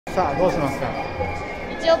さあどうしますか。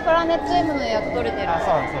一応プラネット M の予約取れてる。あ、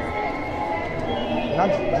そうそう。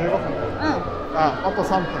何時？15分。うん。あと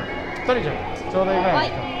3分。1人じゃん。ちょうどいいぐらい。は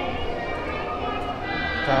い。じ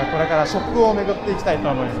ゃあこれからショップを巡っていきたいと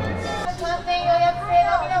思います。完全予約制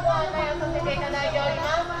のみのご案内をさせていただいており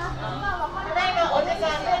ます。ただいまお時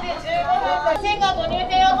間9時15分。線がご入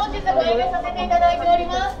店を本日ご入店させていただいており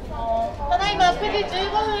ます。ただいま9時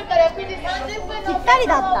15分から9時30分のぴったり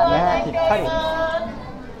だったね。ぴったり。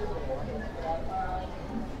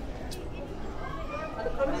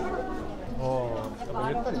おお、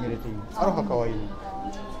ゆったり見れていい。アロハ可愛い。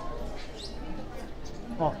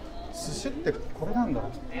あ、寿司ってこれなんだ。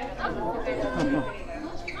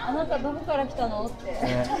あなたどこから来たのって。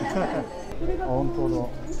ね、あ、本当だ。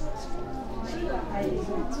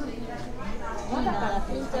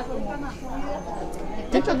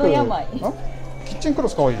鉄の病。キッチンクロ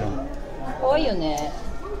ス可愛いじゃん。可愛いよね。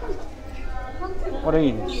あれい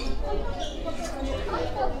いね。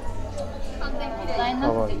使えな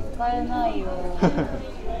くて使えないよ。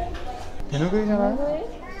手ぬぐいじゃない？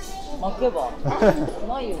巻けば。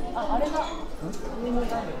ないよ。あ、あれだ。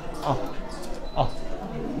あ、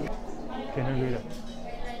手ぬぐいだ。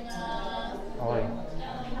かわいい。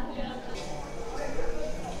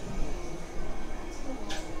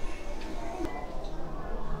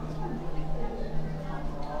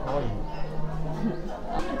かわいい。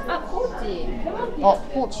あ、ポーチ。あ、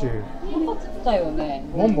ポーチ。ポーチだよね。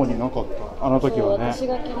ボンボになかった。あの時はね。私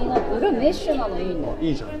が気になって。裏メッシュなのいいね。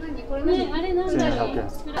いいじゃん。これね、あれなんだろう。1200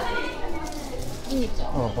円。いいじゃん。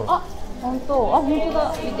あ、本当。あ、本当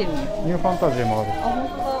だ。見てみ。ニューファンタジーもある。あ、本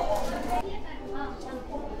当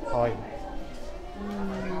だ。かわいい。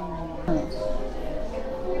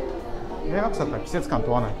留学生だったら季節感問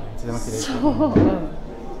わないからいつでも着れる。そ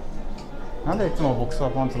う。なんでいつもボクサー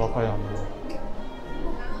パンツばっかりなんだろう。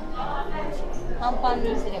パンパン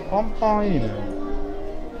にすれば。パンパンいいね。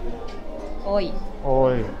かわいい。か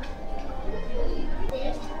わいい。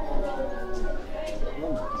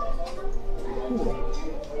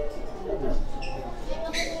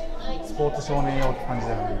スポーツ少年用って感じ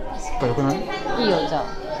だよね。これよくない？いいよ、じゃあ。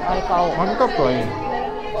あれ買おう。マグカップはいいね。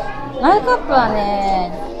マグカップは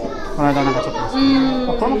ね。この間なんかちょっと。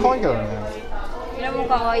これも可愛いけどね。これも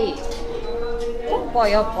可愛い。今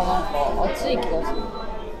回やっぱなんか厚い気がする。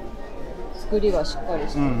作りがしっかり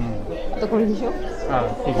してる。あとこれでしょ。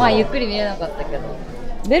まあゆっくり見れなかったけど、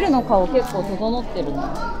ベルの顔結構整ってるな。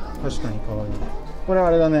確かに可愛い。これあ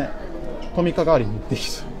れだね。トミカ代わりにでき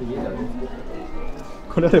そう。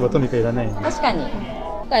これあればトミカいらない、ね。確かに。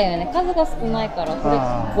今回はね、数が少ないからこれ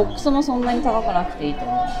ボックスもそんなに高くなくていいと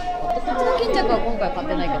思う。こっちの巾着は今回買っ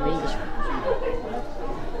てないけどいいでしょ。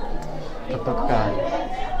買っとくか。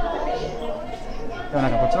でもな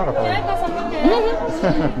んかこっちの方が可愛い。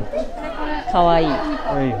可愛い。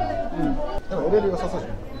可愛いよね。でも売れる良さそうじゃ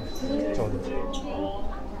ん。ちょうど。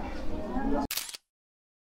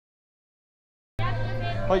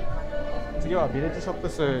はい。次はビレッジショップ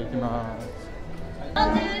ス行きます。入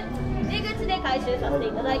り口で回収させて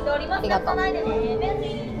いただいております。ありがとう。こん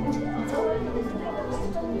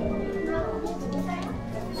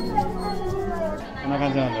な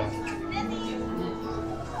感じなんだ。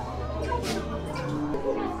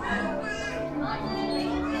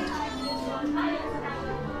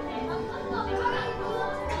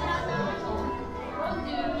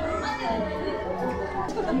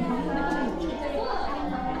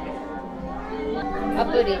ア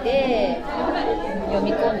プリで読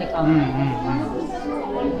み込んで買う。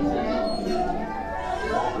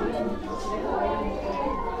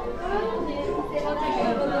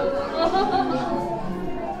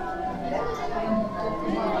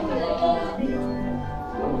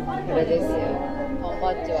これですよ。缶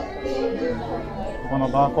バッジはこの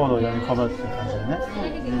バーコードを読み込むっていう感じでね。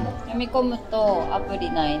読み込むとアプリ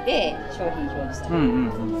内で商品表示される。思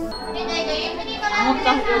っ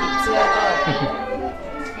たより強い。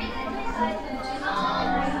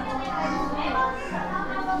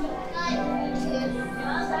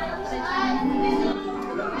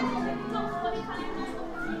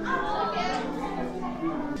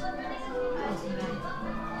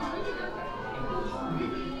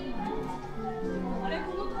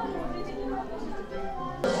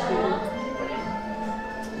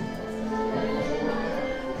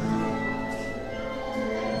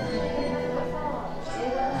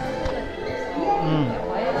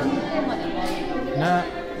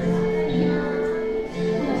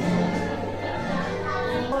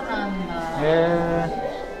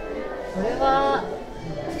これは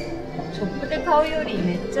ショップで買うより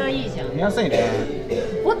めっちゃいいじゃん。見やすいね。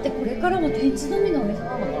ここってこれからも展示のみのお店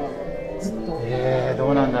なのかな、ずっと。ど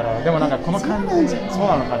うなんだろう。でもなんかこの感じそう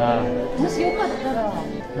なのかな。もしよかったら。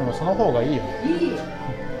でもその方がいいよ。いい。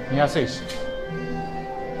見やすいし。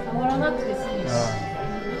触らなくて済むし。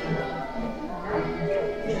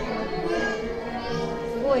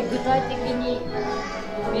すごい具体的に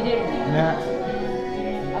見れるね。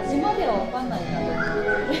味までは分かんないな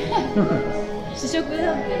と思って。試食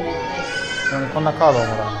なんてね。こんなカードをも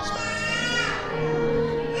らいました。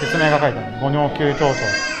説明が書いてある。ご尿級調査。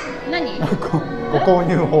何？ご購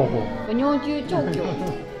入方法。ご尿級調教。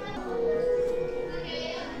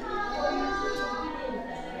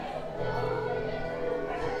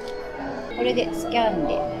これでスキャン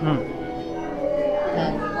でや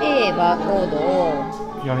ってバーコードを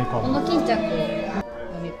読み込む。この巾着を読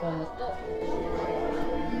み込むと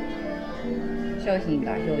商品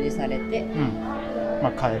が表示されて、ま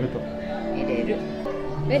あ買えると。入れる。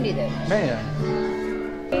便利だよね。便利だね。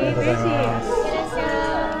ありがとうございます。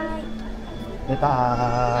出た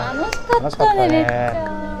ー。楽しかったね。めっち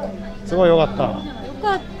ゃすごい良かった。よ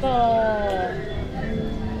かった。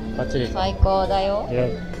バッチリ。最高だよ。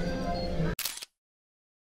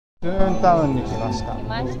トゥーンタウンに来ました。来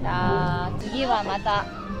ました。次はまた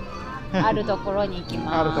あるところに行き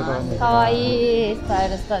ます。あるところに行きます。かわいいスタイ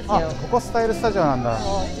ルスタジオ。あ、ここスタイルスタジオなんだ。そ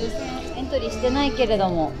う、抽選エントリーしてないけれど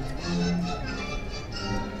も。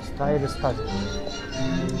スタイルスタジオ。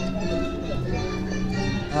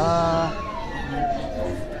あー。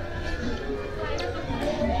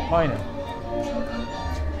うまいね。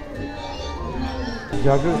ギ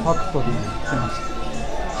ャグファクトリーに来まし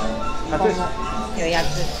た。カチューシャ。予約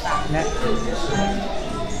したね。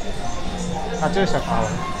カチューシャ買おう。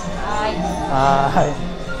は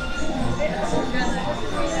い。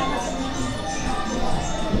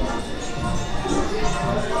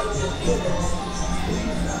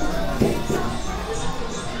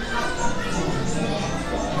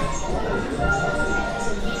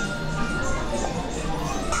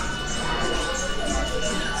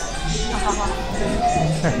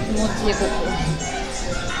気持ちいいここ。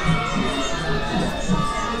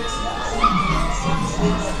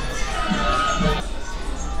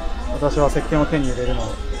私は石鹸を手に入れるのを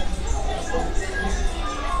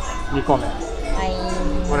2個目。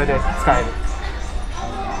これで使える。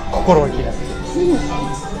心意気だ。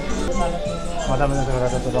マダムの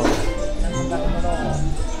姿とどう。こ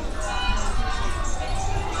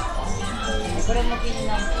れも気に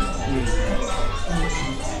なる。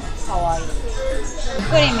かわいい。ゆっ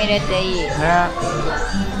くり見れていい。ね。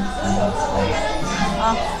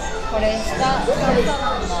あ、これ下なんだ。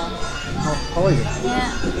かわいいですね。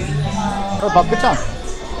これバックちゃん。バ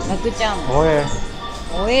ックちゃん。おえ。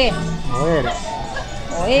おえ。おえる。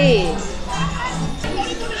おえ。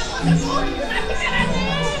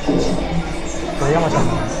これ山ちゃん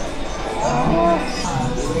だね。か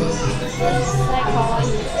わいい。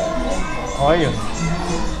かわいいよね。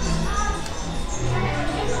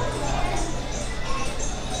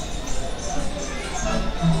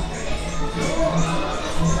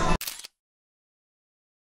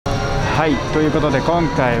はい、ということで今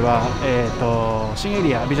回は、新エ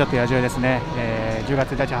リア美女と野獣ですね、10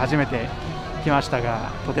月1日初めて来ました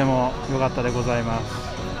がとても良かったでございます。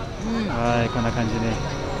はい、こんな感じで、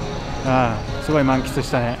すごい満喫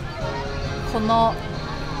したね。この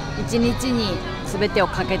1日に全てを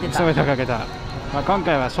かけてた。全てをかけた。今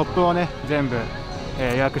回はショップをね全部、予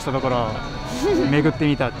約したところを巡って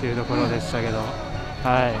みたっていうところでしたけど、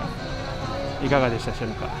はい、いかがでしたでしょう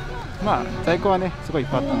か。在庫はねすごいいっ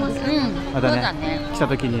ぱいあったので、またね来た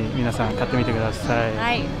時に皆さん買ってみてください。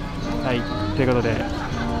はい、ということで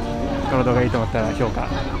この動画いいと思ったら評価、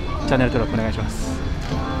チャンネル登録お願いします。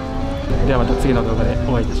ではまた次の動画で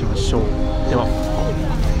お会いいたしましょう。では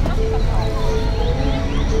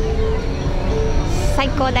最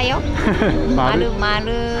高だよ。まるま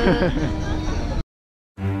る。